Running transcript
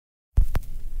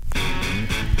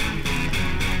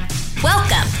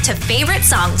to Favorite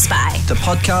Songs By, the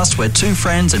podcast where two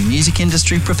friends and music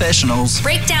industry professionals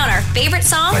break down our favorite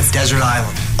songs by Desert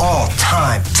Island,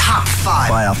 all-time top 5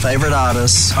 by our favorite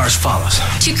artists are as follows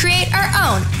to create our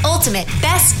own ultimate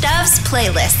best ofs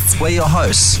playlists. We're your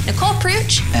hosts, Nicole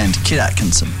Pruch and Kit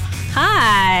Atkinson.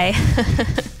 Hi.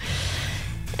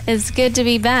 It's good to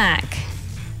be back.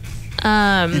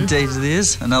 Indeed it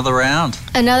is. Another round.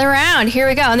 Here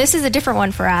we go. And this is a different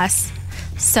one for us.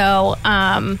 So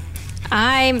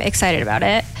I'm excited about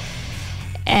it.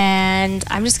 And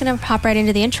I'm just going to hop right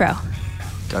into the intro.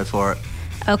 Go for it.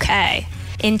 Okay.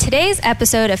 In today's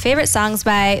episode of Favorite Songs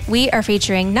By, we are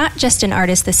featuring not just an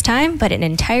artist this time, but an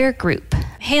entire group.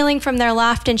 Hailing from their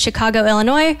loft in Chicago,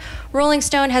 Illinois, Rolling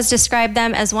Stone has described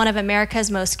them as one of America's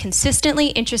most consistently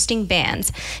interesting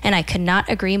bands, and I could not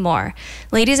agree more.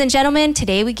 Ladies and gentlemen,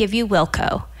 today we give you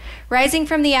Wilco. Rising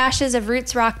from the ashes of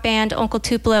roots rock band Uncle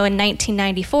Tupelo in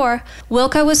 1994,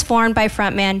 Wilco was formed by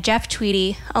frontman Jeff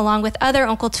Tweedy, along with other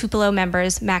Uncle Tupelo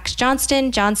members Max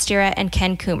Johnston, John Stewart, and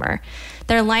Ken Coomer.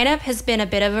 Their lineup has been a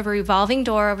bit of a revolving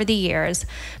door over the years,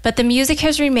 but the music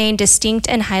has remained distinct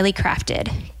and highly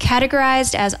crafted.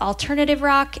 Categorized as alternative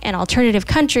rock and alternative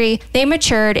country, they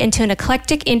matured into an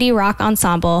eclectic indie rock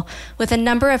ensemble with a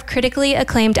number of critically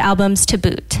acclaimed albums to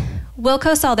boot.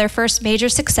 Wilco saw their first major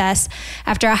success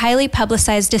after a highly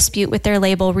publicized dispute with their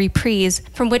label Reprise,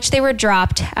 from which they were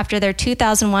dropped after their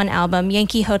 2001 album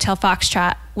Yankee Hotel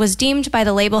Foxtrot was deemed by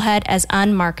the label head as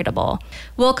unmarketable.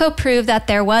 Wilco proved that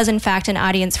there was in fact an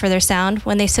audience for their sound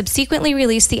when they subsequently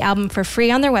released the album for free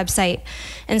on their website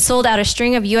and sold out a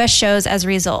string of US shows as a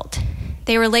result.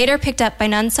 They were later picked up by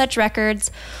None Such Records,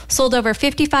 sold over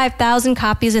 55,000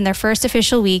 copies in their first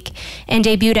official week, and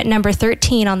debuted at number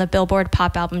 13 on the Billboard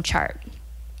Pop Album chart.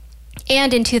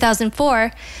 And in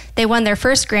 2004, they won their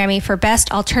first Grammy for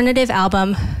Best Alternative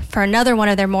Album for another one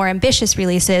of their more ambitious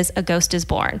releases, A Ghost Is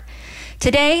Born.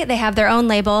 Today, they have their own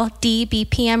label,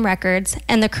 DBPM Records,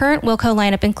 and the current Wilco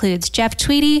lineup includes Jeff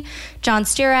Tweedy, John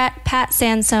Stewart, Pat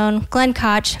Sansone, Glenn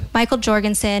Koch, Michael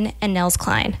Jorgensen, and Nels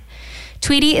Cline.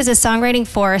 Tweedy is a songwriting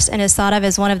force and is thought of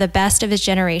as one of the best of his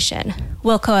generation.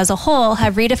 Wilco as a whole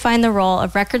have redefined the role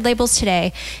of record labels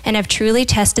today and have truly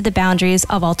tested the boundaries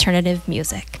of alternative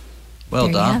music. Well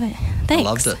there done. You have it. Thanks. I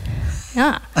loved it.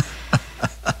 Yeah.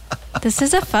 This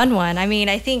is a fun one. I mean,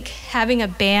 I think having a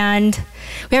band,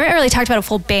 we haven't really talked about a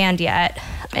full band yet,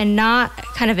 and not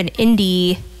kind of an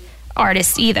indie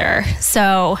artist either.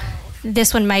 So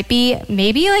this one might be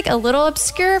maybe like a little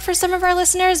obscure for some of our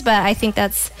listeners, but I think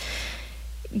that's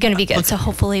going to be good. Look, so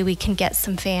hopefully we can get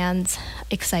some fans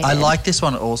excited. I like this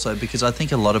one also because I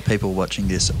think a lot of people watching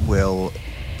this will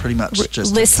pretty much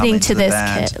just listening to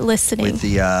this kid, listening with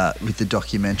the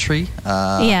documentary.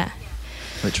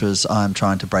 Which was I'm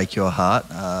Trying to Break Your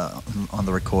Heart on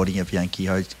the recording of Yankee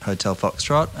Hotel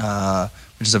Foxtrot,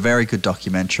 which is a very good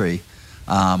documentary.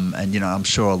 And, you know, I'm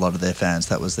sure a lot of their fans,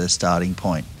 that was their starting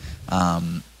point,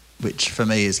 which for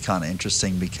me is kind of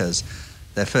interesting because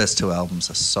their first two albums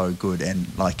are so good. And,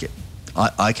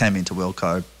 I came into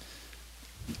Wilco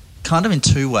kind of in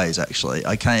two ways, actually.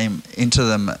 I came into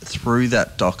them through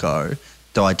that doco,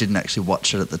 though I didn't actually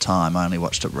watch it at the time. I only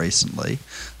watched it recently,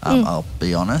 I'll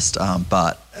be honest.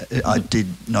 But I did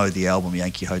know the album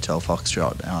Yankee Hotel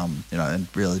Foxtrot, and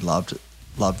really loved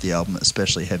the album,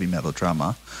 especially Heavy Metal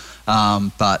Drummer.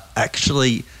 But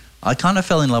actually, I kind of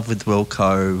fell in love with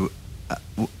Wilco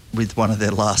with one of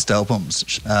their last albums,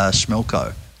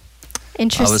 Schmilko.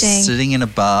 Interesting. I was sitting in a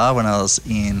bar when I was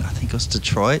in, I think it was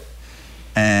Detroit,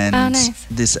 and nice.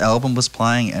 This album was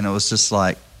playing, and it was just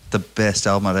like the best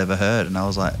album I'd ever heard. And I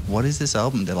was like, what is this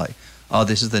album? They're like, oh,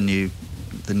 this is the new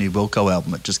Wilco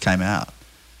album. It just came out.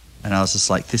 And I was just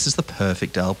like, this is the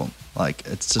perfect album. Like,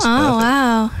 it's just perfect.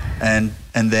 Wow. And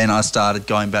then I started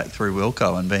going back through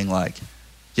Wilco and being like,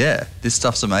 yeah, this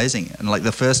stuff's amazing. And like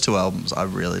the first two albums I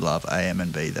really love, AM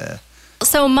and B there.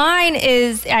 So mine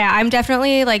is, I'm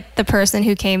definitely like the person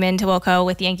who came into Wilco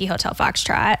with Yankee Hotel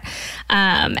Foxtrot.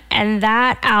 And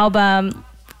that album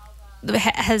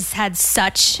has had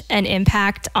such an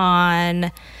impact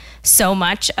on so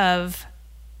much of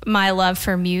my love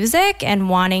for music and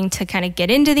wanting to kind of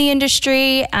get into the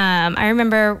industry. I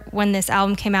remember when this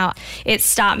album came out, it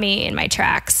stopped me in my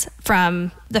tracks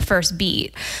from the first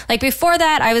beat. Like before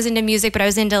that, I was into music, but I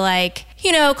was into like,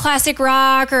 you know, classic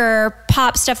rock or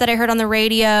pop stuff that I heard on the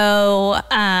radio.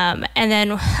 And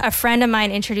then a friend of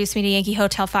mine introduced me to Yankee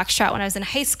Hotel Foxtrot when I was in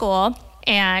high school.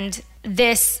 And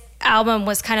this album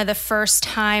was kind of the first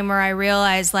time where I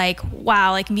realized like,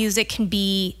 wow, like music can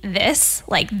be this,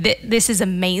 like this is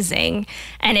amazing.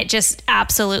 And it just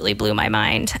absolutely blew my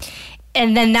mind.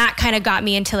 And then that kind of got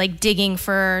me into like digging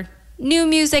for new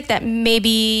music that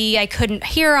maybe I couldn't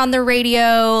hear on the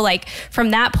radio. Like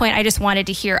from that point, I just wanted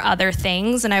to hear other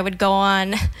things, and I would go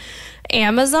on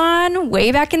Amazon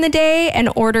way back in the day and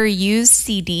order used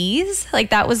CDs.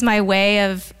 Like that was my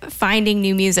way of finding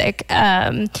new music,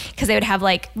 because they would have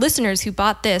like listeners who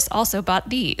bought this also bought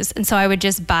these, and so I would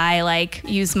just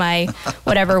use my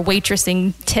whatever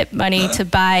waitressing tip money to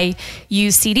buy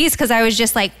used CDs, because I was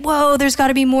just like, whoa, there's got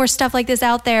to be more stuff like this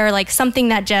out there, like something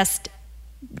that just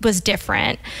was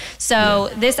different. So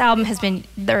this album has been,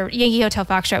 the Yankee Hotel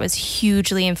Foxtrot was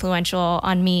hugely influential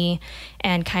on me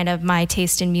and kind of my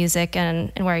taste in music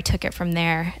and where I took it from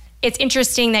there. It's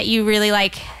interesting that you really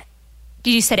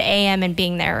you said AM and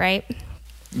Being There, right?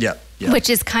 Yeah. Which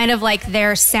is kind of like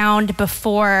their sound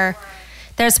before,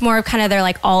 there's more of kind of their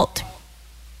like alt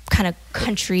kind of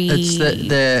country rock it's sound.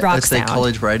 Their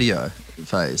college radio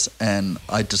phase, and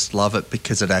I just love it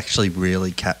because it actually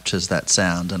really captures that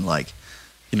sound. And like,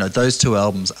 those two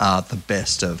albums are the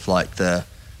best of like the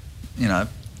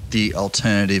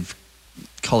alternative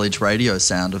college radio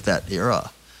sound of that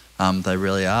era. They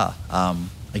really are.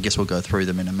 I guess we'll go through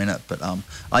them in a minute, but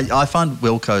I find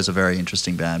Wilco's a very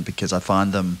interesting band because I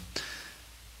find them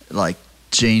like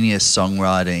genius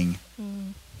songwriting,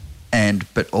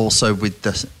 but also with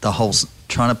the whole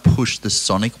trying to push the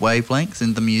sonic wavelengths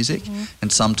in the music,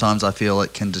 and sometimes I feel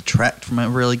it can detract from a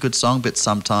really good song, but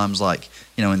sometimes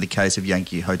in the case of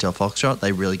Yankee Hotel Foxtrot,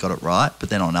 they really got it right, but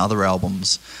then on other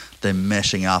albums they're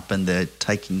meshing up and they're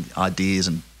taking ideas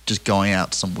and just going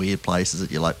out to some weird places that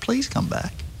you're like, please come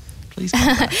back.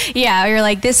 Yeah, you're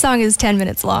like, this song is 10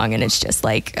 minutes long and it's just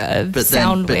like a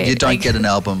sound wave. But you don't get an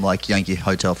album like Yankee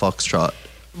Hotel Foxtrot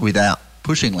without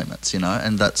pushing limits, and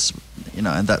that's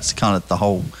kind of the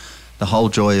whole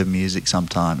joy of music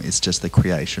sometimes is just the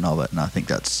creation of it. And I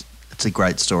think it's a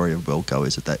great story of Wilco,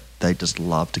 is that they just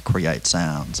love to create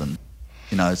sounds, and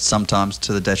sometimes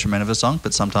to the detriment of a song,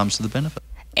 but sometimes to the benefit.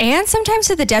 And sometimes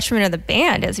to the detriment of the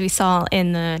band, as we saw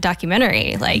in the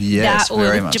documentary. Yes, that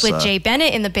very much with so. Jay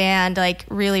Bennett in the band,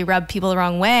 really rubbed people the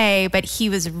wrong way, but he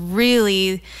was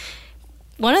really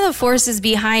one of the forces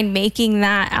behind making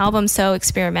that album so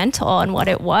experimental and what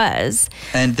it was.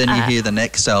 And then you hear the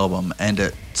next album, and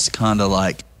it's kind of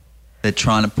like they're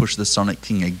trying to push the sonic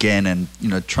thing again, and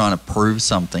trying to prove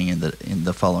something in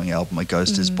the following album, A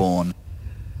Ghost Is Born.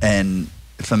 And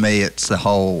for me, it's the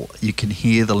whole, you can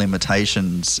hear the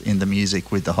limitations in the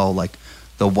music with the whole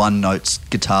the one notes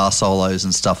guitar solos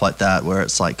and stuff like that, where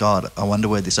it's like, God, I wonder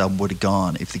where this album would have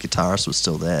gone if the guitarist was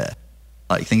still there.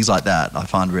 Things like that I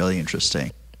find really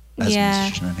interesting as a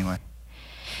musician anyway.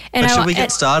 But should we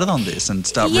get started on this and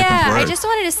start ripping through? Yeah, I just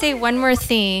wanted to say one more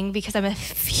thing because I'm a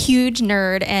huge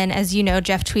nerd, and as you know,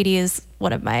 Jeff Tweedy is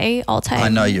one of my all-time I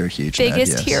know you're a huge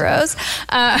biggest nerd, yes. heroes.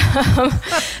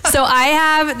 So I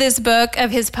have this book of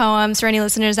his poems for any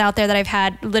listeners out there that I've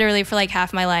had literally for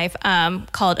half my life,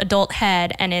 called Adult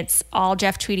Head, and it's all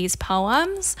Jeff Tweedy's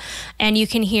poems, and you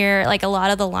can hear a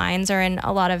lot of the lines are in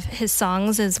a lot of his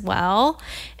songs as well.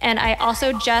 And I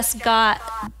also just got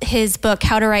his book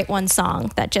How to Write One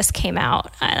Song that just came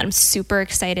out, and I'm super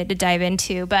excited to dive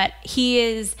into. But he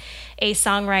is a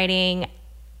songwriting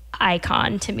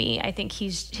icon to me. I think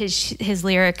his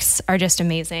lyrics are just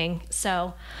amazing.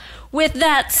 So with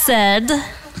that said,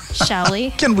 shall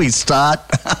we? Can we start?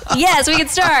 Yes, we can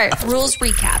start. Rules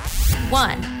recap.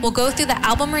 1. We'll go through the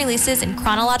album releases in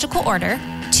chronological order.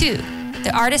 2.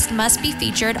 The artist must be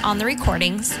featured on the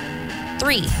recordings.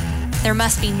 3. There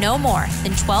must be no more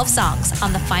than 12 songs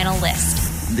on the final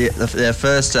list. Their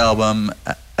first album,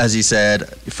 as you said,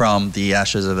 from the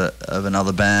ashes of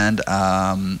another band,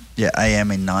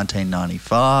 AM in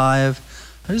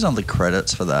 1995. Who's on the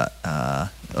credits for that? I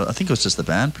think it was just the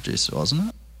band producer, wasn't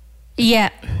it? Yeah.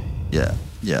 Yeah.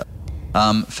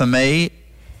 For me,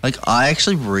 I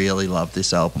actually really love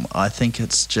this album. I think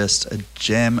it's just a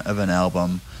gem of an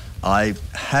album. I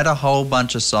had a whole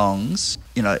bunch of songs,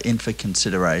 in for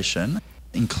consideration,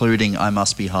 including I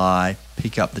Must Be High,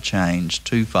 Pick Up the Change,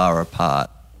 Too Far Apart,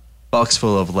 Box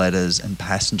Full of Letters, and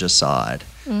Passenger Side.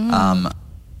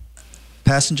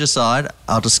 Passenger Side,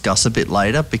 I'll discuss a bit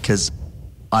later because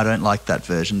I don't like that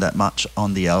version that much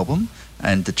on the album,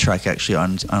 and the track actually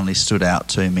only stood out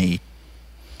to me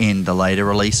in the later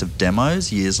release of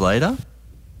demos years later.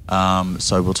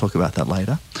 So we'll talk about that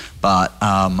later. But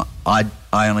I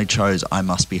only chose I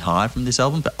Must Be High from this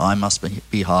album, but I Must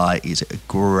Be High is a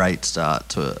great start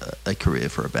to a career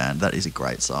for a band. That is a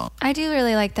great song. I do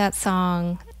really like that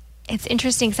song. It's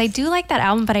interesting because I do like that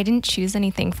album, but I didn't choose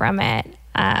anything from it.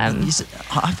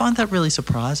 I find that really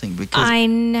surprising because I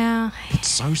know it's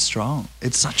so strong.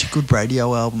 It's such a good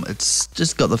radio album. It's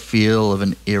just got the feel of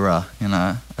an era, you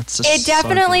know. It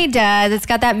definitely does. It's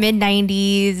got that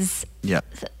mid-90s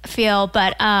feel,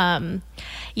 but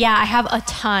yeah, I have a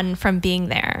ton from Being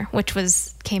There, which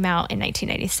came out in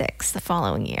 1996, the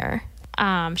following year.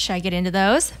 Should I get into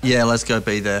those? Yeah, let's go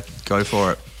Be There. Go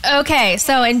for it. Okay,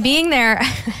 so in Being There,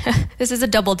 this is a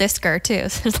double discer too,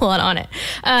 so there's a lot on it.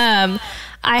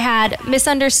 I had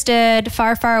Misunderstood,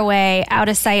 Far, Far Away, Out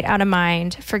of Sight, Out of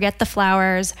Mind, Forget the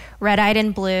Flowers, Red-Eyed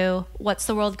and Blue, What's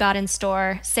the World Got in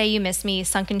Store, Say You Miss Me,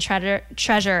 Sunken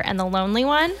Treasure, and The Lonely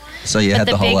One. So you had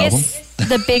the whole album?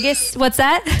 The biggest, what's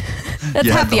that? That's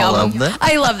half the album.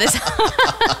 I love this.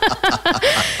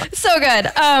 So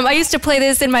good. I used to play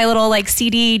this in my little like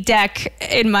CD deck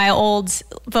in my old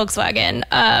Volkswagen.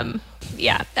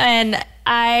 Yeah, and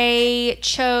I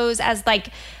chose as like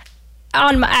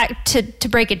to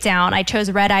break it down. I chose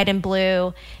Red-Eyed and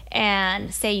Blue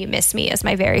and Say You Miss Me as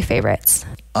my very favorites.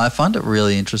 I find it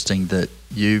really interesting that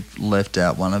you've left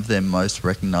out one of their most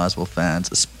recognizable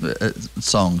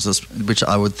songs, which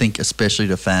I would think, especially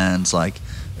to fans like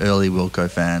early Wilco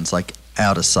fans, like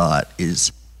Out of Sight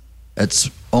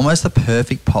it's almost the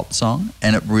perfect pop song,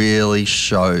 and it really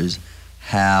shows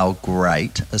how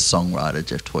great a songwriter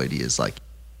Jeff Tweedy is. Like,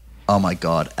 oh my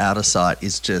God, Out of Sight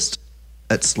is just,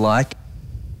 it's like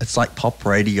pop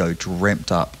radio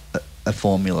dreamt up a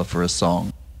formula for a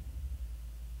song,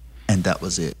 and that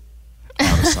was it.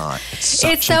 Out of Sight.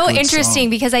 It's so interesting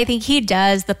because I think he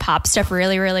does the pop stuff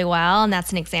really, really well, and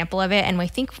that's an example of it. And I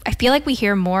feel like we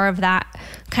hear more of that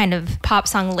kind of pop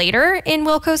song later in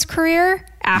Wilco's career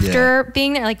after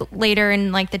Being There, like later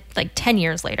in like 10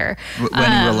 years later.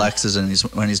 When he relaxes and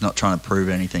when he's not trying to prove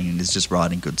anything and he's just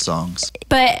writing good songs.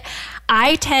 But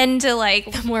I tend to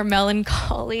like the more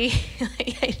melancholy,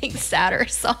 I think sadder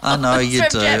songs. I know you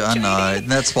do. I know.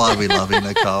 That's why we love you,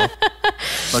 Nicole.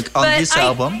 Like on this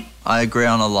album, I agree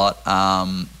on a lot,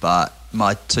 but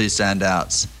my two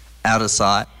standouts, Out of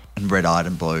Sight and Red-Eyed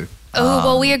and Blue. Oh,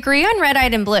 well, we agree on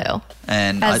Red-Eyed and Blue.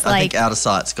 And I think Out of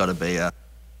Sight's got to be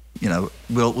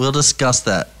we'll discuss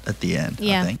that at the end,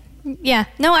 I think. Yeah.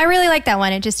 No, I really like that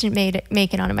one. It just didn't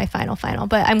make it onto my final.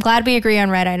 But I'm glad we agree on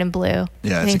Red-Eyed and Blue.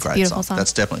 Yeah, it's a great beautiful song.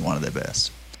 That's definitely one of their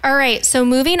best. All right, so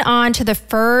moving on to the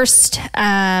first, in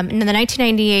the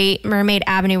 1998 Mermaid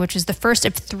Avenue, which is the first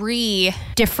of 3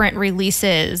 different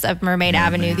releases of Mermaid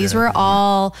Avenue. These were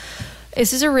all,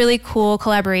 this is a really cool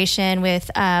collaboration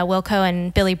with Wilco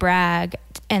and Billy Bragg,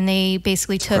 and they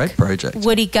basically took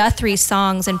Woody Guthrie's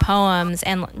songs and poems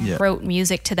and wrote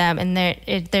music to them, and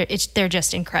they're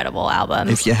just incredible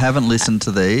albums. If you haven't listened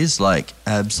to these, like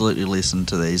absolutely listen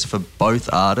to these for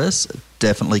both artists.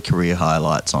 Definitely career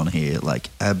highlights on here, like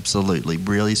absolutely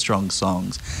really strong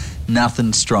songs.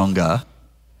 Nothing stronger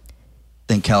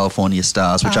than California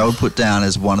Stars, which I would put down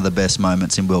as one of the best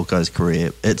moments in Wilco's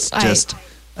career. It's just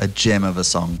a gem of a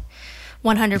song.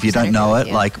 100%. If you don't know it,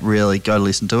 like really go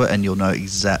listen to it and you'll know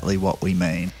exactly what we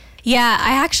mean. Yeah,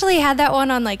 I actually had that one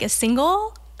on like a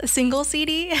single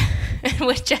CD and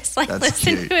would just like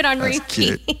listen to it on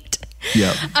repeat. Cute.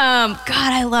 Yeah.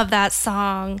 God, I love that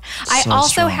song. I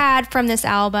also had from this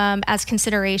album as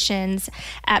considerations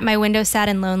At My Window Sad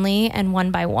and Lonely and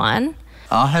One by One.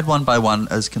 I had One by One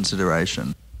as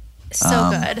consideration.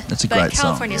 So good. It's a great song.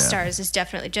 California Stars is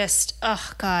definitely just,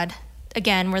 oh God.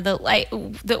 Again, where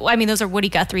those are Woody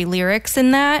Guthrie lyrics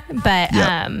in that, but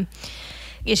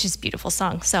it's just a beautiful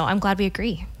song. So I'm glad we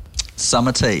agree.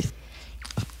 Summer Teeth,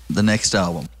 the next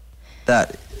album.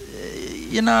 That,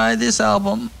 this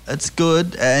album, it's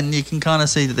good, and you can kind of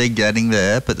see that they're getting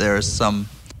there, but there are some...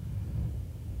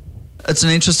 It's an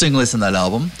interesting listen, that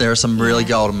album. There are some really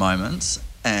golden moments,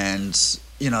 and,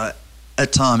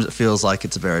 at times it feels like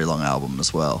it's a very long album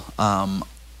as well.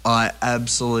 I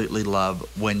absolutely love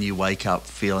When You Wake Up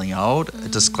Feeling Old. A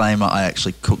disclaimer, I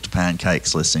actually cooked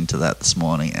pancakes listening to that this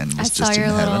morning and was just in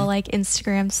heaven. I saw your little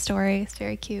Instagram story. It's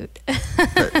very cute.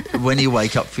 But When You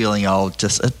Wake Up Feeling Old,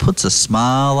 it puts a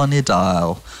smile on your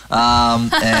dial.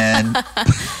 And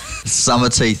Summer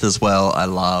Teeth as well, I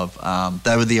love.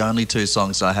 They were the only 2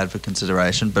 songs that I had for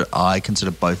consideration, but I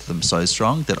consider both of them so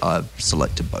strong that I've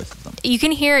selected both of them. You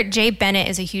can hear Jay Bennett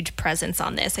is a huge presence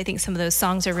on this. I think some of those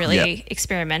songs are really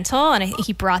experimental, and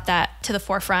he brought that to the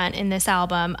forefront in this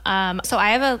album. So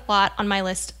I have a lot on my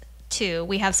list too.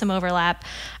 We have some overlap.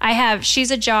 I have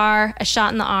She's a Jar, A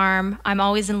Shot in the Arm, I'm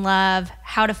Always in Love,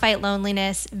 How to Fight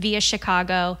Loneliness, Via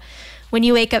Chicago, When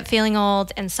You Wake Up Feeling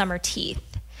Old, and Summer Teeth.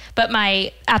 But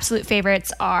my absolute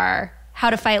favorites are How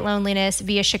to Fight Loneliness,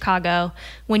 Via Chicago,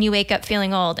 When You Wake Up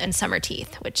Feeling Old, and Summer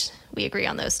Teeth, which we agree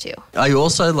on those two. I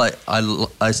also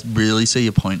I really see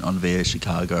your point on Via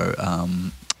Chicago.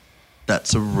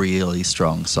 That's a really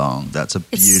strong song. That's a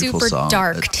beautiful song. It's super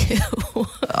dark too.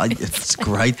 It's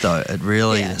great though. It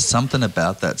really is something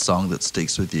about that song that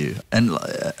sticks with you. And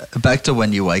back to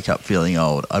When You Wake Up Feeling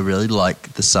Old, I really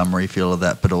like the summery feel of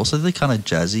that, but also the kind of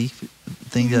jazzy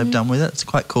thing that they've done with it. It's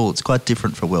quite cool. It's quite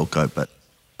different for Wilco, but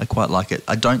I quite like it.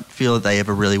 I don't feel that they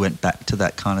ever really went back to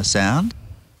that kind of sound.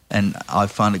 And I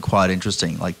find it quite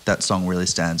interesting. Like that song really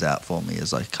stands out for me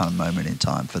as like kind of moment in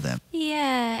time for them.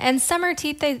 Yeah, and Summer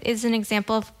Teeth is an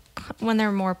example of when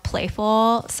they're more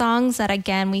playful songs that,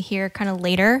 again, we hear kind of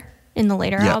later in the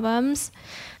later albums.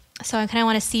 So I kind of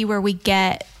want to see where we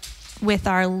get with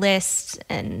our list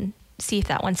and see if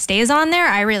that one stays on there.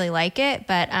 I really like it,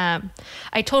 but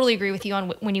I totally agree with you on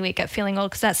When You Wake Up Feeling Old,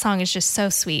 because that song is just so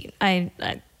sweet. I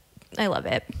love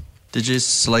it. Did you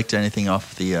select anything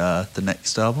off the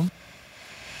next album?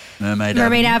 Mermaid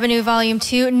Avenue Volume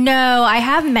 2? No, I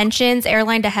have mentions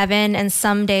Airline to Heaven and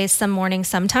Some Days, Some Morning,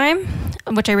 Sometime,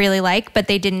 which I really like, but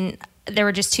there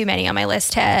were just too many on my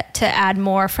list to add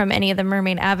more from any of the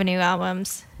Mermaid Avenue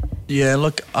albums. Yeah,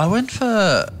 look, I went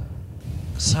for...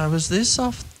 So was this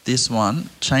off this one,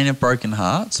 Chain of Broken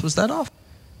Hearts? Was that off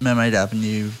Mermaid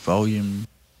Avenue Volume...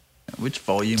 Which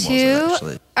volume 2? was it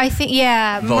actually? I think,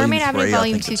 Mermaid Avenue 3,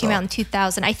 Volume 2 came out in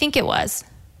 2000. I think it was.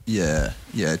 Yeah,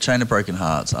 Chain of Broken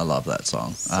Hearts. I love that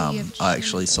song. I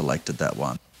actually selected that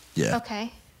one. Yeah.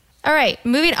 Okay. All right,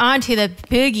 moving on to the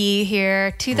biggie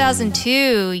here,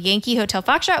 2002, Yankee Hotel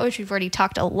Foxtrot, which we've already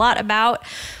talked a lot about.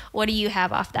 What do you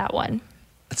have off that one?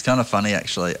 It's kind of funny,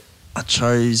 actually. I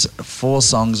chose 4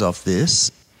 songs off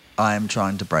this. I Am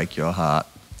Trying to Break Your Heart,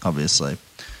 obviously.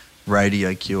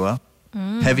 Radio Cure.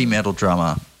 Heavy Metal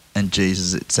Drummer, and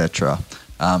Jesus Etc.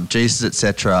 Jesus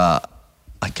Etc.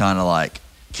 I kind of like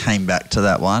came back to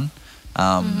that one,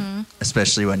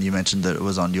 especially when you mentioned that it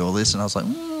was on your list, and I was like,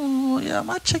 I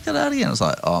might check that out again. I was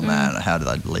like, oh man, how did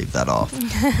I leave that off?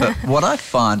 But what I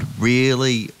find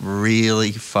really,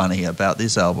 really funny about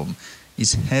this album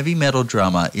is Heavy Metal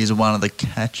Drummer is one of the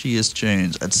catchiest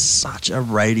tunes. It's such a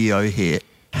radio hit.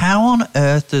 How on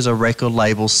earth does a record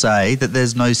label say that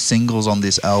there's no singles on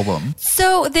this album?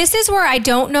 So this is where I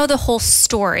don't know the whole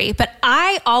story, but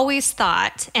I always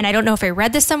thought, and I don't know if I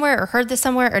read this somewhere or heard this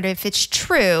somewhere or if it's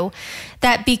true,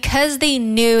 that because they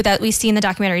knew that we see in the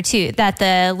documentary too, that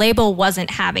the label wasn't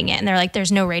having it and they're like,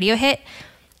 there's no radio hit.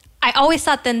 I always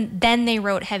thought then they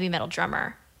wrote Heavy Metal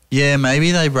Drummer. Yeah,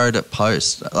 maybe they wrote it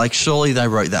post. Like surely they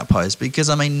wrote that post because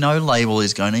I mean no label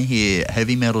is going to hear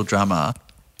Heavy Metal Drummer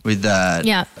with that,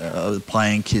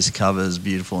 playing Kiss covers,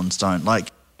 Beautiful and Stoned. Like,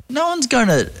 no one's going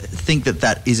to think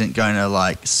that isn't going to,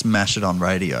 like, smash it on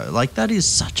radio. Like, that is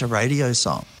such a radio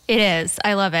song. It is.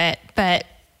 I love it. But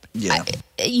you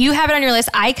have it on your list.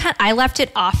 I left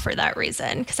it off for that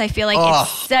reason because I feel like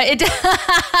it's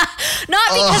not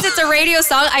because it's a radio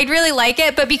song. I really like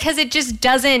it, but because it just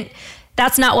doesn't –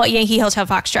 that's not what Yankee Hotel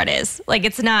Foxtrot is. Like,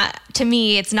 it's not – to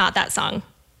me, it's not that song.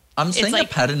 I'm seeing a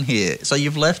pattern here. So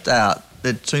you've left out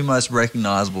the 2 most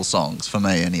recognizable songs for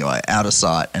me anyway, Out of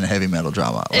Sight and Heavy Metal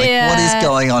Drummer. Like, what is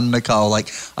going on, Nicole? Like,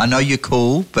 I know you're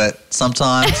cool, but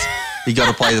sometimes you got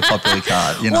to play the popular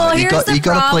card. You know, well, you got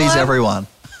to please everyone.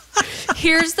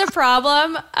 Here's the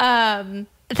problem. That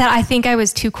I think I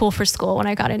was too cool for school when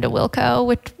I got into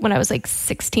Wilco, when I was like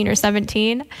 16 or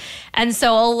 17. And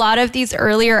so a lot of these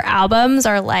earlier albums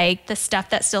are like the stuff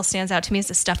that still stands out to me is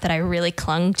the stuff that I really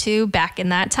clung to back in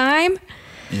that time.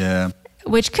 Yeah.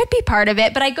 Which could be part of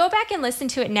it, but I go back and listen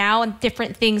to it now and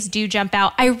different things do jump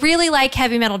out. I really like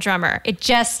Heavy Metal Drummer. It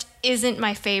just isn't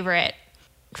my favorite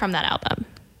from that album.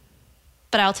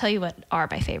 But I'll tell you what are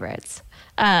my favorites.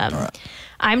 Right.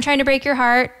 I'm Trying to Break Your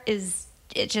Heart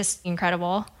it's just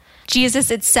incredible.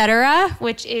 Jesus Etc.,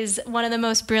 which is one of the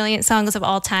most brilliant songs of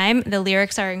all time. The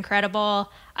lyrics are incredible.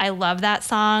 I love that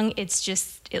song. It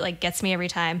like gets me every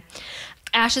time.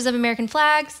 Ashes of American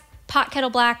Flags, Pot Kettle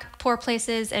Black, Poor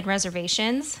Places, and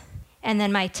Reservations. And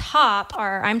then my top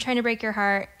are I'm Trying to Break Your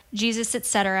Heart, Jesus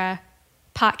Etc.,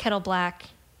 Pot Kettle Black,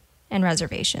 and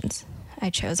Reservations.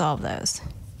 I chose all of those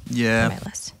for my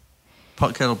list.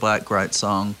 Pot Kettle Black, great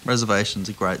song. Reservation's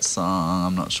a great song.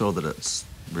 I'm not sure that it's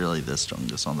really the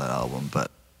strongest on that album, but,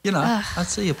 you know, I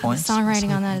see your points. The songwriting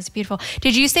on that is beautiful.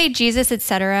 Did you say Jesus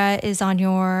Etc. is on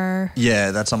your... Yeah,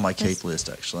 that's on my keep list,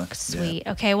 actually. Sweet.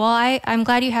 Yeah. Okay, well, I'm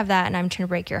glad you have that, and I'm Trying to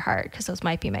Break Your Heart, because those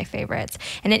might be my favorites.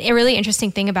 And then a really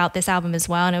interesting thing about this album as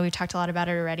well, I know we've talked a lot about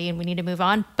it already, and we need to move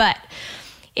on, but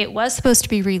it was supposed to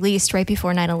be released right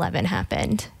before 9/11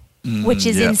 happened. which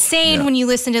is insane when you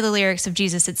listen to the lyrics of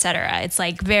Jesus, Etc. It's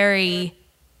like very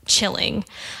chilling.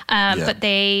 But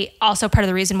they also, part of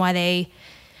the reason why they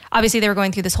were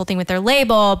going through this whole thing with their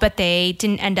label, but they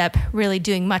didn't end up really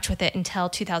doing much with it until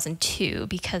 2002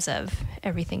 because of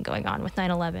everything going on with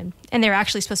 9/11. And they were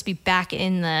actually supposed to be back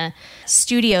in the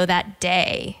studio that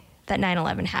day that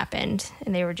 9/11 happened,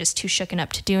 and they were just too shooken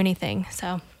up to do anything.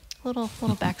 So little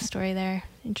backstory there.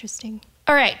 Interesting.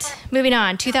 All right, moving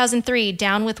on. 2003,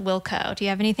 Down with Wilco. Do you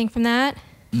have anything from that?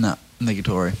 No,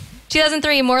 negatory.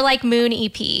 2003, More Like Moon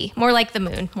EP. More Like the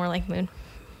Moon. More Like Moon.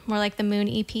 More Like the Moon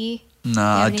EP. No,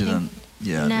 I didn't.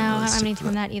 Yeah, no, I don't have anything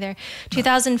from that either.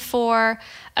 2004,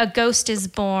 A Ghost Is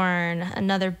Born.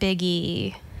 Another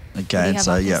biggie. Okay, and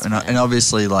so and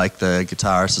obviously, like, the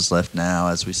guitarist has left now,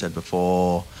 as we said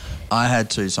before. I had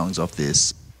 2 songs off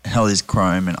this. Hell is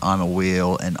Chrome and I'm a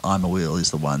Wheel, and I'm a Wheel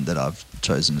is the one that I've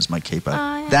chosen as my keeper.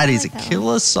 That is a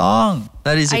killer song.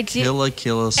 That is a killer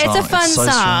song. It's a fun so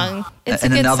song. It's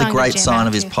and another great sign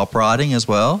of his pop writing as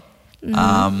well.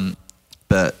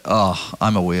 But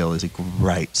I'm a Wheel is a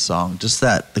great song. Just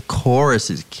that the chorus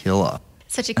is killer.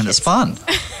 Such a and it's fun.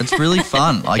 It's really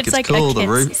fun. Like it's like cool. A the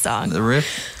riff, song. The riff.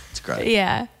 It's great.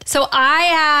 Yeah. So I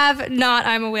have not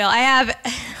I'm a Wheel. I have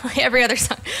like every other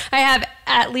song. I have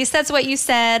At Least That's What You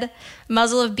Said,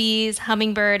 Muzzle of Bees,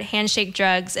 Hummingbird, Handshake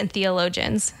Drugs, and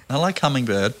Theologians. I like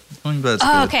Hummingbird. Hummingbirds.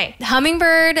 Oh, okay.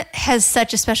 Hummingbird has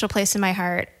such a special place in my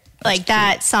heart. Like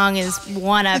that song is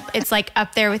it's like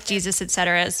up there with Jesus,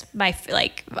 Etc. as my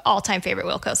like all-time favorite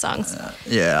Wilco songs.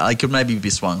 Yeah, I could maybe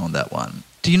be swung on that one.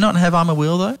 Do you not have I'm a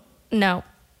Wheel though? No.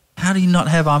 How do you not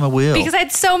have I'm a Wheel? Because I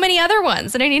had so many other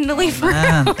ones and I needed to leave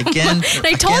room. Again, and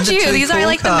I told you these are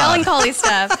like the melancholy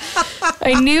stuff.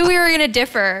 I knew we were going to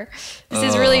differ. This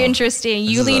is really interesting.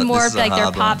 You lean more of like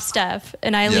their pop stuff,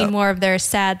 and I lean more of their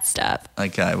sad stuff.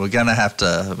 Okay, we're gonna have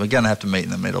to meet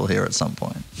in the middle here at some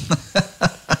point.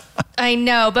 I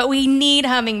know, but we need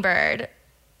Hummingbird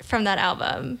from that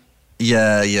album.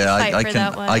 Yeah,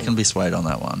 I can be swayed on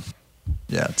that one.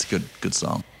 Yeah, it's a good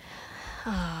song.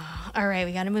 All right,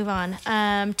 we got to move on.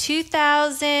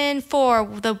 2004,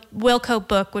 the Wilco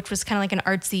book, which was kind of like an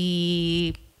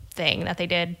artsy thing that they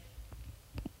did.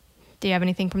 Do you have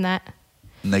anything from that?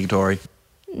 Negatory.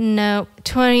 No.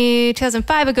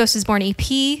 2005, A Ghost Is Born EP.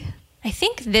 I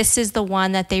think this is the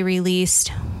one that they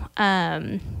released.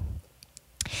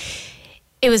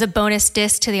 It was a bonus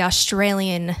disc to the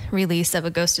Australian release of A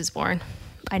Ghost Is Born.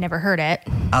 I never heard it.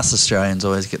 Us Australians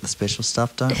always get the special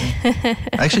stuff, don't we?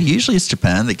 Actually, usually it's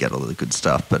Japan that get all the good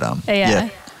stuff, but yeah.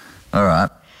 All right.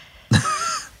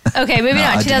 Okay, moving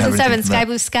on. 2007, Sky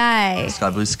Blue Sky. Sky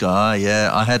Blue Sky, yeah.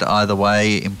 I had Either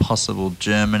Way, Impossible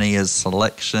Germany as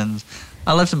selections.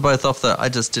 I left them both off, though. I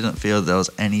just didn't feel there was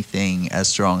anything as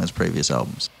strong as previous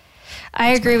albums.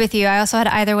 I agree with you. I also had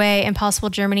Either Way, Impossible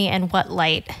Germany, and What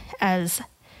Light as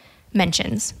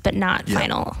mentions, but not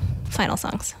final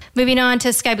songs. Moving on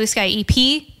to Sky Blue Sky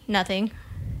EP, nothing.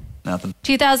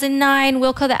 2009,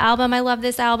 Wilco the album. I love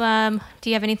this album. Do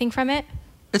you have anything from it?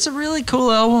 It's a really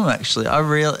cool album, actually.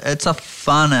 It's a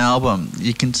fun album.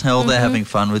 You can tell they're having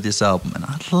fun with this album, and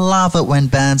I love it when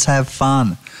bands have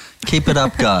fun. Keep it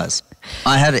up, guys.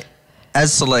 I had,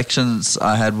 as selections,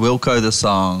 I had Wilco the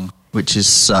Song, which is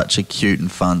such a cute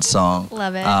and fun song.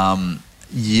 Love it.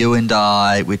 You and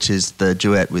I, which is the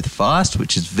duet with Feist,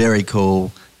 which is very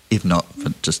cool, if not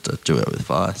for just a duet with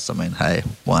Feist. I mean, hey,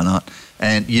 why not?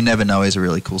 And You Never Know is a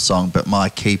really cool song, but my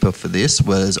keeper for this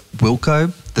was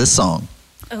Wilco the Song.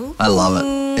 Ooh. I love it.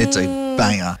 It's a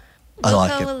banger. I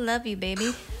like it. Wilco will love you,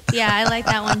 baby. Yeah, I like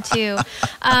that one too.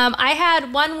 I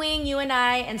had One Wing, You and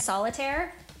I, and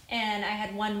Solitaire, and I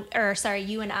had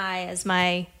You and I as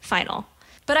my final.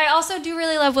 But I also do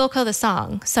really love Wilco the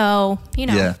Song, so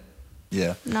Yeah.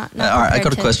 Not all right, I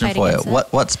got a question for you.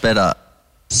 What's better,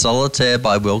 Solitaire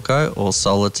by Wilco or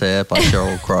Solitaire by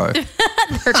Sheryl Crow?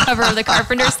 Her cover of the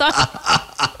Carpenter song.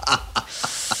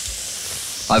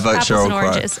 I vote Apples Sheryl and Crow.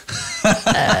 oranges.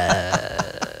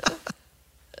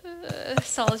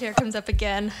 Solitaire comes up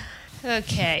again.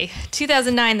 Okay,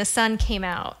 2009, The Sun came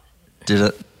out. Did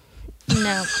it?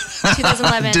 No.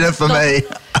 2011. Did it for me?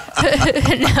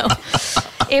 No.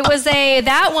 It was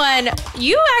that one,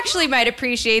 you actually might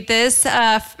appreciate this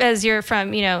as you're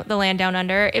from, the land down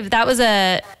under. If that was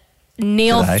a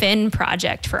Neil Finn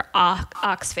project for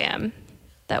Oxfam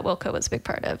that Wilco was a big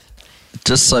part of.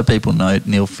 Just so people know,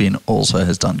 Neil Finn also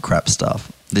has done crap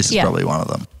stuff. This is probably one of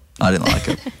them. I didn't like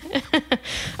it.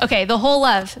 Okay, The Whole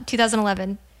Love,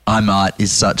 2011. I Might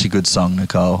is such a good song,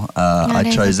 Nicole. I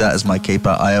chose that as my keeper.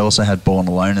 I also had Born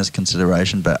Alone as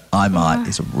consideration, but I Might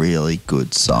is a really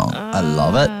good song. I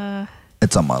love it.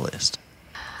 It's on my list.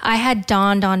 I had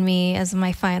Dawned on Me as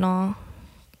my final,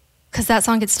 because that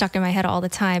song gets stuck in my head all the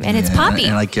time. And it's poppy.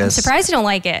 And I guess, I'm surprised you don't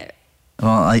like it.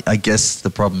 Well, I guess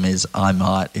the problem is I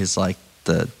Might is like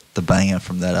the banger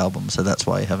from that album, so that's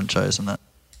why you haven't chosen it.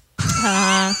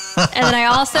 And then I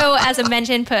also, as I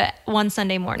mentioned, put One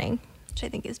Sunday Morning, which I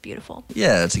think is beautiful.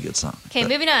 Yeah, that's a good song. Okay,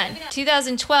 moving on.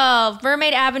 2012,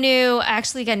 Mermaid Avenue. I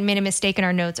actually made a mistake in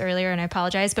our notes earlier, and I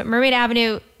apologize. But Mermaid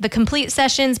Avenue, the complete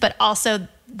sessions, but also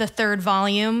the third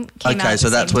volume came out. Okay, so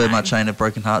that's where my Chain of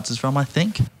Broken Hearts is from, I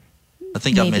think. I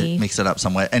think I mixed it up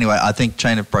somewhere. Anyway, I think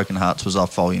Chain of Broken Hearts was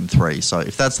off volume 3. So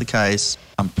if that's the case,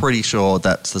 I'm pretty sure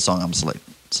that's the song I'm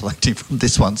selecting from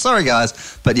this one. Sorry,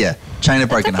 guys. But yeah, Chain of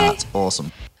Broken Hearts,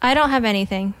 awesome. I don't have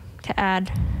anything to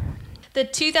add. The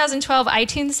 2012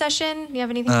 iTunes session, you have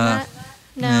anything from that?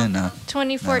 No. No.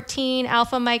 2014,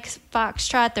 Alpha Mike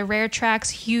Foxtrot, the Rare Tracks,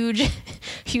 huge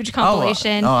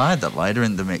compilation. I had that later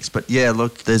in the mix. But yeah,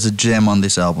 look, there's a gem on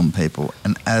this album, people.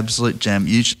 An absolute gem.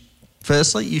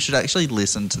 Firstly, you should actually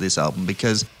listen to this album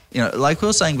because, you know, like we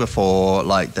were saying before,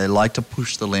 like they like to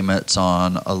push the limits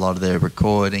on a lot of their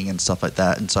recording and stuff like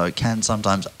that. And so it can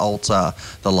sometimes alter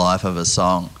the life of a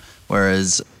song.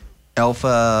 Whereas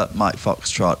Alpha Mike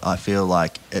Foxtrot, I feel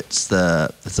like it's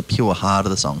the pure heart of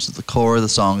the songs. It's the core of the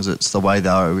songs. It's the way they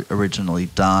were originally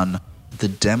done. The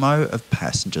demo of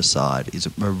Passenger Side is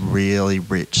a really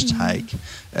rich take.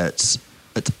 It's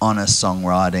honest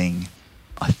songwriting.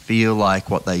 I feel like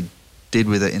what they did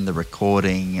with it in the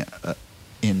recording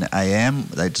in AM,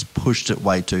 they just pushed it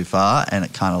way too far and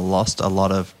it kind of lost a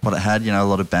lot of what it had. You know, a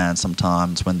lot of bands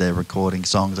sometimes when they're recording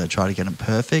songs, they try to get them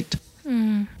perfect.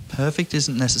 Perfect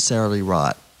isn't necessarily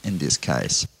right in this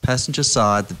case. Passenger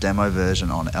Side, the demo version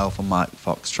on Alpha Mike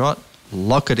Foxtrot,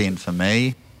 lock it in for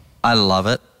me. I love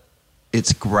it.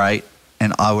 It's great.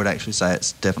 And I would actually say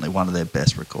it's definitely one of their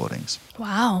best recordings.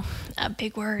 Wow.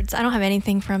 Big words. I don't have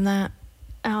anything from that.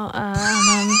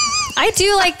 I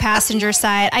do like Passenger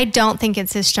Side. I don't think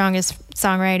it's his strongest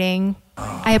songwriting.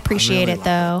 I appreciate it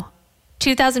though.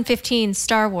 2015,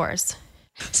 Star Wars.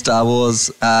 Star Wars.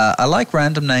 I like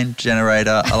Random Name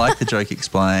Generator. I like The Joke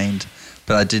Explained,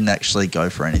 but I didn't actually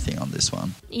go for anything on this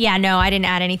one. Yeah, no, I didn't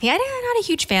add anything. I'm not a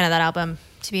huge fan of that album,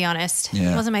 to be honest.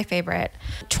 Yeah. It wasn't my favorite.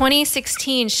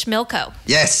 2016, Schmilko.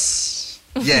 Yes,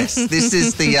 this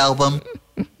is the album.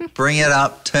 Bring it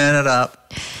up, turn it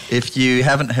up. If you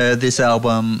haven't heard this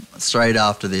album, straight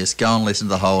after this, go and listen to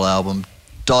the whole album.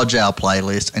 Dodge our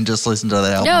playlist and just listen to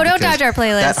the album. No, don't dodge our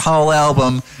playlist. That whole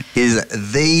album is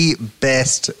the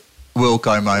best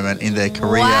Wilco moment in their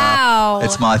career. Wow.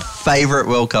 It's my favorite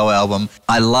Wilco album.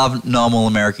 I love Normal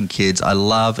American Kids. I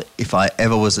love If I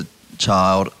Ever Was a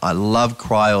Child. I love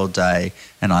Cry All Day.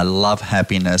 And I love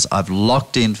Happiness. I've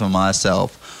locked in for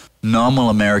myself Normal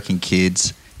American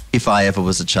Kids, If I Ever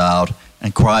Was a Child,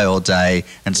 and Cry All Day.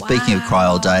 And speaking of Cry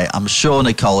All Day, I'm sure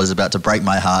Nicole is about to break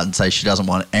my heart and say she doesn't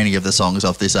want any of the songs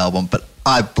off this album, but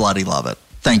I bloody love it.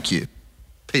 Thank you.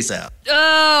 Peace out.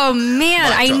 Oh,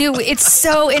 man. I knew. It's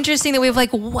so interesting that we have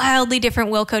like wildly different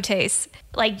Wilco tastes.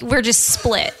 Like we're just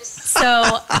split. So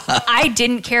I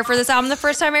didn't care for this album the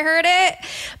first time I heard it,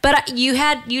 but you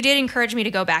did encourage me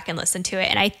to go back and listen to it.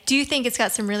 And I do think it's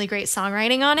got some really great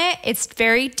songwriting on it. It's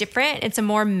very different. It's a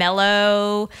more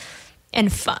mellow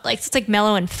and fun, like it's like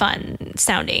mellow and fun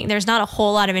sounding. There's not a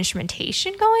whole lot of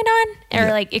instrumentation going on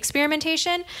or like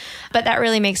experimentation, but that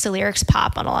really makes the lyrics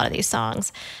pop on a lot of these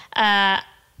songs.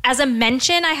 As a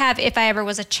mention, I have If I Ever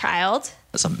Was a Child.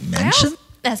 As a mention?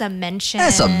 As a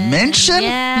mention.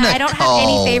 Yeah, Nicole. I don't have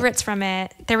any favorites from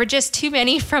it. There were just too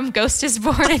many from Ghost is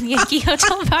Born and Yankee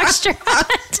Hotel Foxtrot.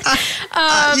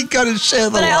 You got to share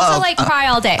the love. But I also like Cry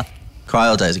All Day. Cry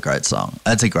All Day is a great song.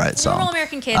 That's a great song. Normal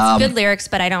American Kids, good lyrics,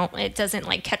 but it doesn't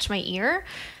like catch my ear.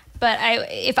 But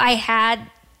if I had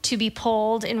to be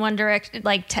pulled in one direction,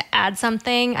 like to add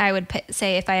something, I would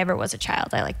say If I Ever Was a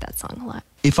Child. I like that song a lot.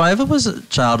 If I Ever Was a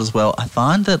Child as well, I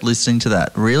find that listening to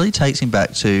that really takes me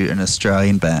back to an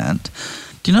Australian band.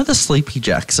 Do you know the Sleepy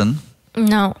Jackson?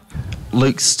 No.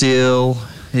 Luke Steele,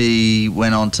 he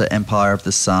went on to Empire of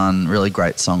the Sun, really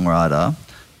great songwriter,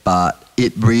 but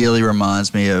it really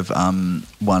reminds me of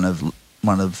one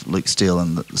of Luke Steele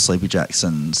and the Sleepy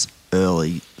Jackson's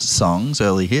early songs,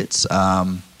 early hits.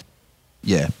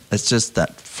 It's just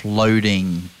that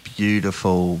floating,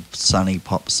 beautiful, sunny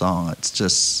pop song. It's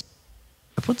just,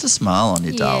 it puts a smile on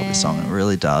your dial, this song. It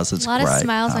really does. It's great. A lot of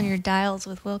smiles on your dials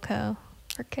with Wilco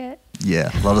for Kit.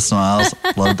 Yeah, a lot of smiles,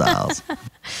 a lot of dials.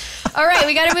 All right,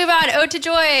 we got to move on. Ode to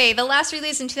Joy, the last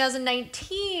release in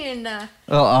 2019. Well,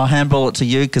 I'll handball it to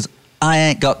you because I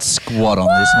ain't got squat on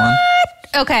this one.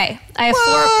 Okay, I have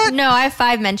four. No, I have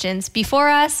 5 mentions. Before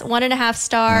Us, 1.5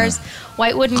 stars.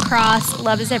 White Wooden Cross,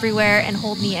 Love Is Everywhere, and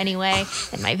Hold Me Anyway.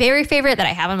 And my very favorite that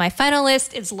I have on my final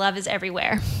list is Love Is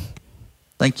Everywhere.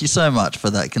 Thank you so much for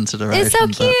that consideration. It's so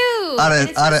cute.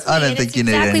 I don't think you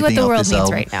need anything exactly what the off world this needs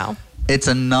album. right now. It's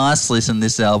a nice listen,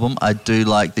 this album. I do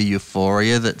like the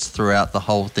euphoria that's throughout the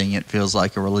whole thing. It feels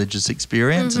like a religious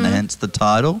experience and hence the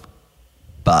title.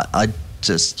 But I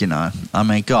just, I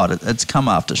mean, God, it's come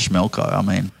after Schmelko. I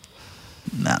mean,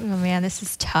 nah. Oh, man, this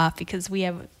is tough because we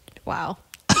have,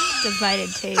 divided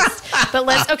taste. But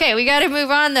we got to move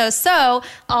on, though. So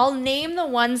I'll name the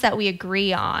ones that we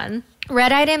agree on.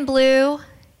 Red Eyed and Blue,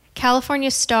 California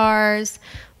Stars,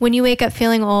 When You Wake Up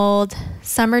Feeling Old,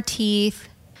 Summer Teeth,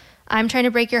 I'm Trying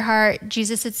to Break Your Heart,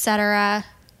 Jesus, Etc.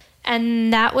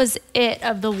 And that was it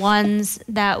of the ones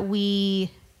that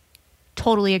we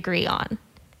totally agree on.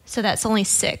 So that's only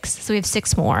 6. So we have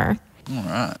 6 more. All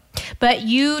right. But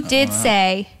you did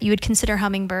say you would consider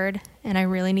Hummingbird, and I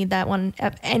really need that one.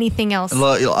 Anything else?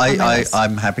 Look,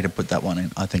 I'm happy to put that one in.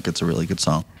 I think it's a really good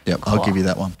song. Yep, Cool. I'll give you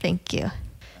that one. Thank you.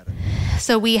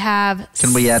 So we have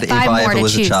Can we add If 5 I more Ever to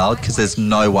Was a choose. Child? Because there's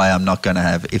no way I'm not going to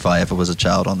have If I Ever Was a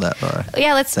Child on that, bro.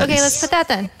 Yeah, let's put that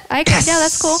then. Yeah,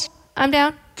 that's cool. I'm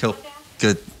down. Cool.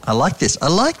 Good. I like this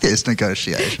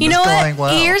negotiation. You know It's what? going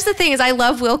well. Here's the thing: is I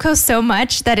love Wilco so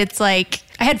much that it's like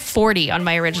I had 40 on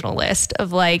my original list of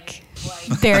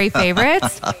very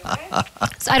favorites.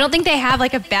 So I don't think they have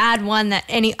a bad one that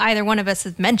either one of us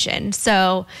has mentioned.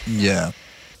 So Yeah.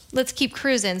 let's keep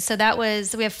cruising. So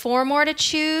we have 4 more to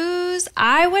choose.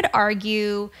 I would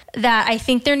argue that I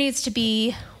think there needs to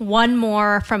be one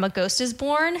more from A Ghost Is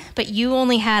Born, but you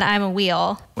only had I'm a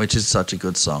Wheel. Which is such a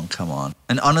good song. Come on.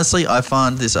 And honestly, I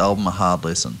find this album a hard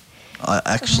listen. I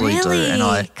actually do. Really? And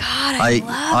I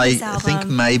love this album. think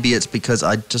maybe it's because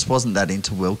I just wasn't that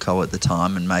into Wilco at the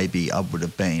time, and maybe I would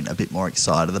have been a bit more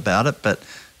excited about it. But,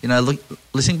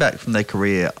 listening back from their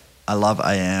career, I love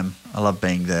AM. I love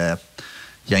Being There.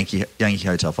 Yankee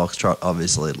Hotel Foxtrot,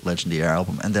 obviously, legendary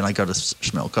album. And then I go to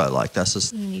Schmelko. That's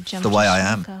just the way I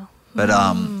am. Schmelko. But,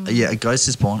 A Ghost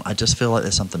Is Born, I just feel like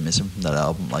there's something missing from that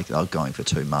album. They're going for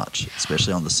too much,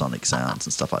 especially on the sonic sounds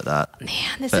and stuff like that.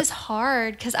 Man, this is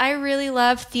hard because I really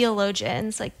love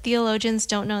Theologians. Theologians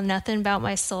don't know nothing about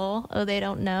my soul. Oh, they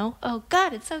don't know. Oh,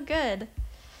 God, it's so good.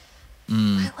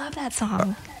 I love that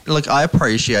song. Look, I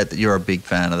appreciate that you're a big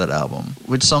fan of that album.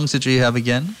 Which songs did you have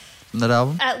again from that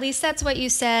album? At least that's what you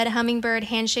said. Hummingbird,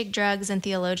 Handshake, Drugs, and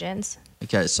Theologians.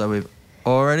 Okay, so we've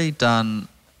already done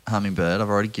Hummingbird. I've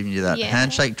already given you that. Yeah.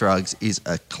 Handshake Drugs is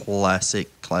a classic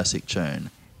tune.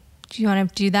 Do you want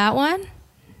to do that one?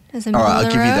 All right, I'll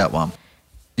give you that one.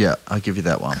 Yeah, I'll give you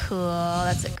that one. Cool.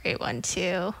 That's a great one,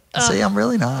 too. See, I'm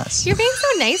really nice. You're being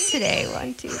so nice today.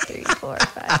 1, 2, 3, 4,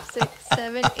 5, 6,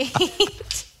 7, 8.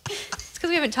 It's because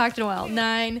we haven't talked in a while.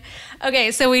 9.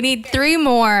 Okay, so we need 3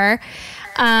 more.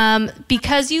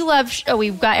 Because you love,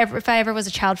 we've got If I Ever Was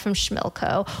a Child from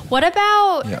Schmelko. What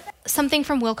about something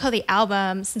from Wilco the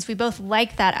album? Since we both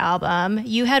like that album,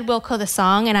 you had Wilco the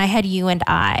song, and I had You and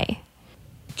I.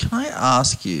 Can I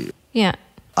ask you? Yeah.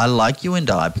 I like You and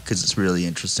I because it's really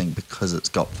interesting because it's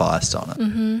got Feist on it.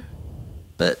 Mm-hmm.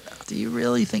 But do you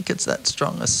really think it's that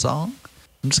strong a song?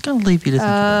 I'm just going to leave you to think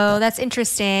about that. Oh, that's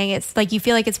interesting. It's you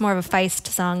feel like it's more of a Feist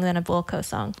song than a Wilco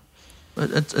song.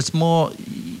 It's more,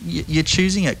 you're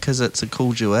choosing it because it's a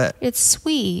cool duet. It's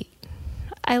sweet.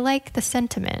 I like the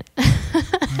sentiment.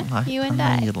 You and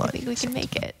I think we can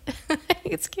make it. I think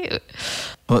it's cute.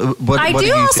 I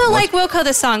do also like Wilco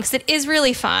the song because it is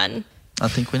really fun. I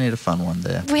think we need a fun one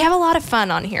there. We have a lot of fun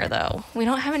on here, though. We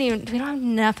don't have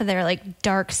enough of their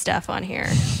dark stuff on here.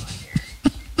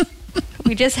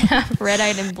 We just have Red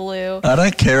Eyed and Blue. I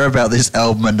don't care about this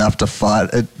album enough to fight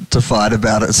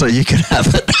about it, so you can have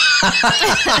it.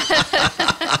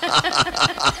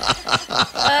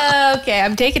 Okay,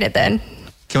 I'm taking it then.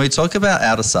 Can we talk about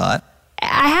Out of Sight?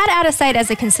 I had Out of Sight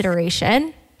as a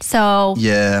consideration, so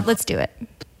yeah, let's do it.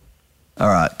 All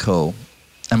right, cool.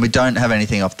 And we don't have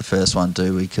anything off the first one,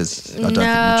 do we? Because I don't think we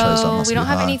chose No, we don't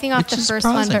have anything off the first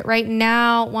one. But right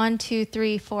now, 1, 2,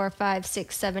 3, 4, 5,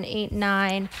 6, 7, 8,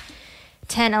 9,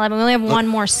 10, 11. We only have one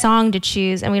more song to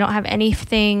choose, and we don't have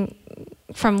anything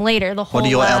from later. The whole. What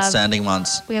are your outstanding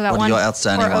ones? We have got what one are your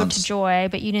outstanding for Ode ones? to Joy,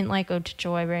 but you didn't like Ode to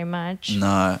Joy very much.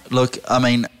 No. Look, I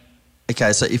mean,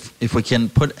 okay, so if we can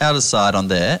put Out of Sight on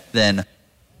there, then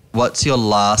what's your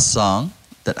last song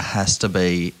that has to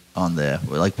be on there?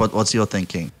 What's your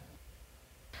thinking?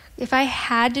 If I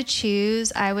had to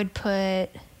choose, I would put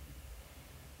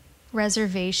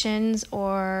Reservations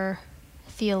or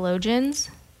Theologians.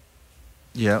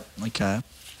 Yeah, okay.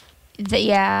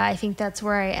 I think that's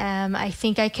where I am. I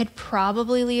think I could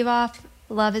probably leave off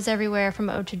Love Is Everywhere from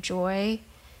Ode to Joy,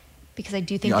 because I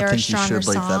do think there are stronger songs. I think you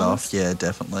should leave that off. Yeah,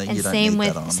 definitely. And you don't need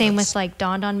that on. Same with like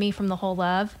Dawned on Me from The Whole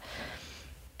Love.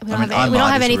 We don't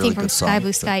have anything from Sky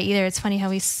Blue Sky either. It's funny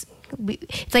how it's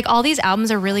like all these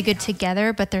albums are really good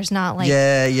together, but there's not like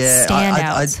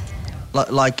standouts.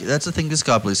 Like that's the thing with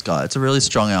Sky Blue Sky. It's a really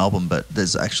strong album, but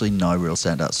there's actually no real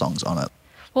standout songs on it.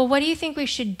 Well, what do you think we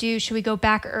should do? Should we go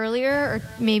back earlier, or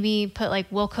maybe put like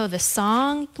Wilco the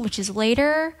Song, which is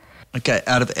later? Okay,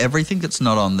 out of everything that's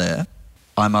not on there,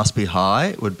 I Must Be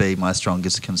High would be my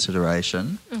strongest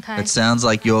consideration. Okay. It sounds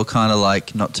like you're kind of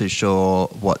like not too sure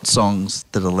what songs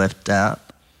that are left out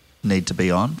need to be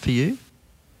on for you.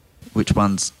 Which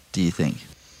ones do you think?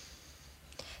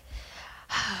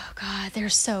 Oh, God, they're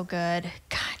so good.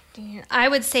 God, I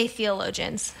would say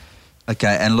Theologians.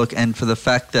 Okay, and look, and for the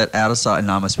fact that Out of Sight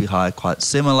and I Must Be High are quite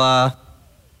similar,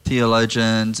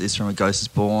 Theologians is from A Ghost Is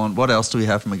Born. What else do we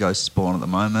have from A Ghost Is Born at the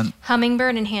moment?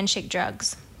 Hummingbird and Handshake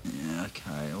Drugs. Yeah,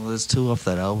 okay. Well, there's 2 off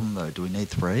that album, though. Do we need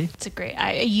 3? It's a great...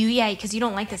 because you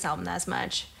don't like this album as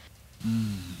much.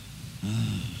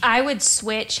 I would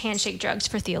switch Handshake Drugs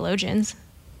for Theologians.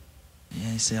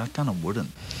 Yeah, see, I kind of wouldn't.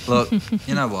 Look,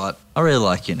 you know what? I really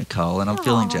like you, Nicole, and I'm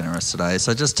feeling generous today.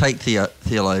 So just take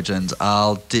Theologians.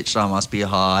 I'll ditch I Must Be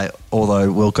High,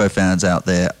 although Wilco fans out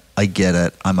there, I get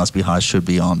it. I Must Be High should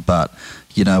be on, but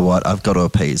you know what? I've got to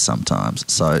appease sometimes.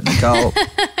 So, Nicole,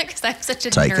 because I'm such a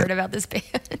nerd about this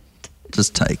band.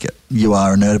 Just take it. You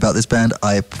are a nerd about this band.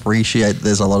 I appreciate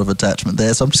there's a lot of attachment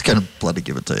there, so I'm just going to bloody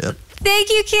give it to you.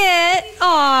 Thank you, Kit.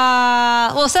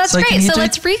 Aww. Well, so that's great. So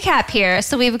let's recap here.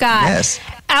 So we've got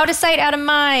Out of Sight, Out of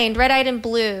Mind, Red Eyed and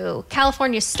Blue,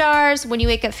 California Stars, When You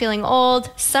Wake Up Feeling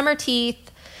Old, Summer Teeth,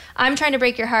 I'm Trying to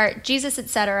Break Your Heart, Jesus,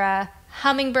 Etc.,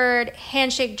 Hummingbird,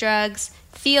 Handshake Drugs,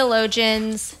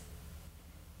 Theologians.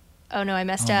 Oh, no, I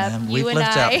messed up. Man, You we've and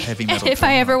left I. out Heavy Metal And If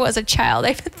I Ever Was a Child, I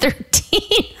have 13.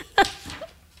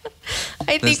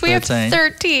 I think we have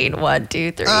 13. 1,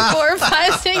 2, 3, 4,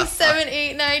 5, 6, 7,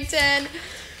 8, 9, 10,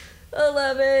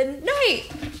 11. No, wait.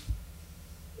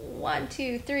 1,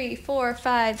 2, 3, 4,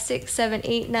 5, 6, 7,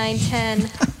 8, 9, 10,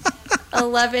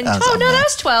 11. Oh, no, that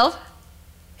was 12.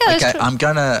 Yeah, okay,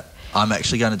 12. I'm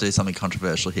actually going to do something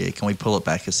controversial here. Can we pull it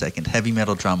back a second? Heavy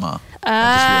Metal Drummer,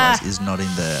 I just realised, is not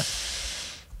in there.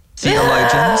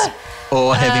 Theologians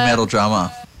or Heavy Metal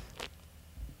Drummer?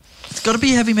 It's got to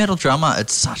be Heavy Metal Drummer.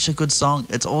 It's such a good song.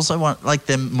 It's also one like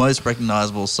their most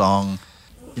recognisable song.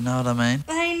 You know what I mean?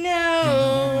 I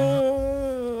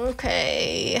know.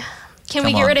 Okay. Can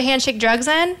we get rid of Handshake Drugs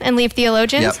then and leave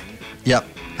Theologians? Yep.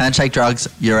 Handshake Drugs,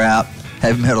 you're out.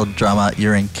 Heavy Metal Drummer,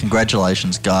 you're in.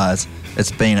 Congratulations, guys.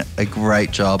 It's been a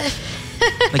great job.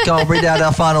 Nicole, read out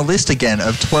our final list again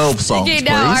of 12 songs, okay,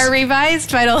 now our revised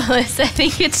final list, I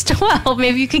think it's 12.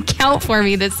 Maybe you can count for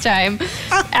me this time.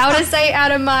 Out of Sight,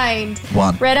 Out of Mind.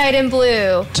 1. Red Eyed and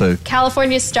Blue. 2.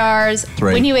 California Stars.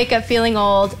 3. When You Wake Up Feeling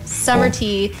Old. Summer 4.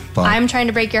 Teeth. 5. I'm Trying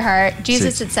to Break Your Heart.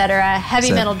 Jesus, Etc. Heavy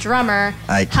 7. Metal Drummer.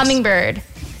 8. Hummingbird.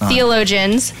 9.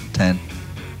 Theologians. 10.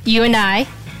 You and I.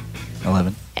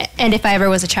 11. And If I Ever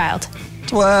Was a Child.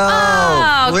 12.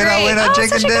 Oh, winner, great. winner,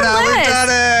 chicken dinner. We've done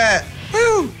it.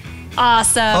 Woo.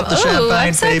 Awesome. Pop the champagne,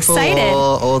 I'm so people, excited.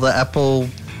 or the apple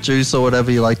juice or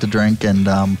whatever you like to drink, and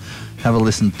have a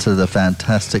listen to the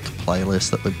fantastic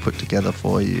playlist that we've put together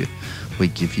for you. We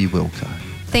give you Wilco.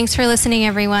 Thanks for listening,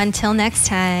 everyone. Till next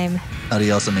time.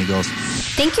 Adios, amigos.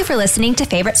 Thank you for listening to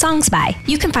Favorite Songs By.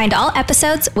 You can find all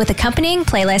episodes with accompanying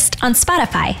playlist on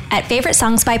Spotify at Favorite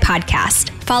Songs By Podcast.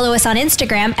 Follow us on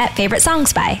Instagram at Favorite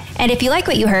Songs By. And if you like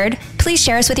what you heard, please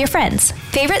share us with your friends.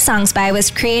 Favorite Songs By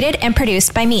was created and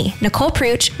produced by me, Nicole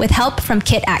Pruch, with help from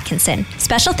Kit Atkinson.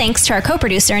 Special thanks to our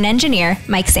co-producer and engineer,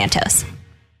 Mike Santos.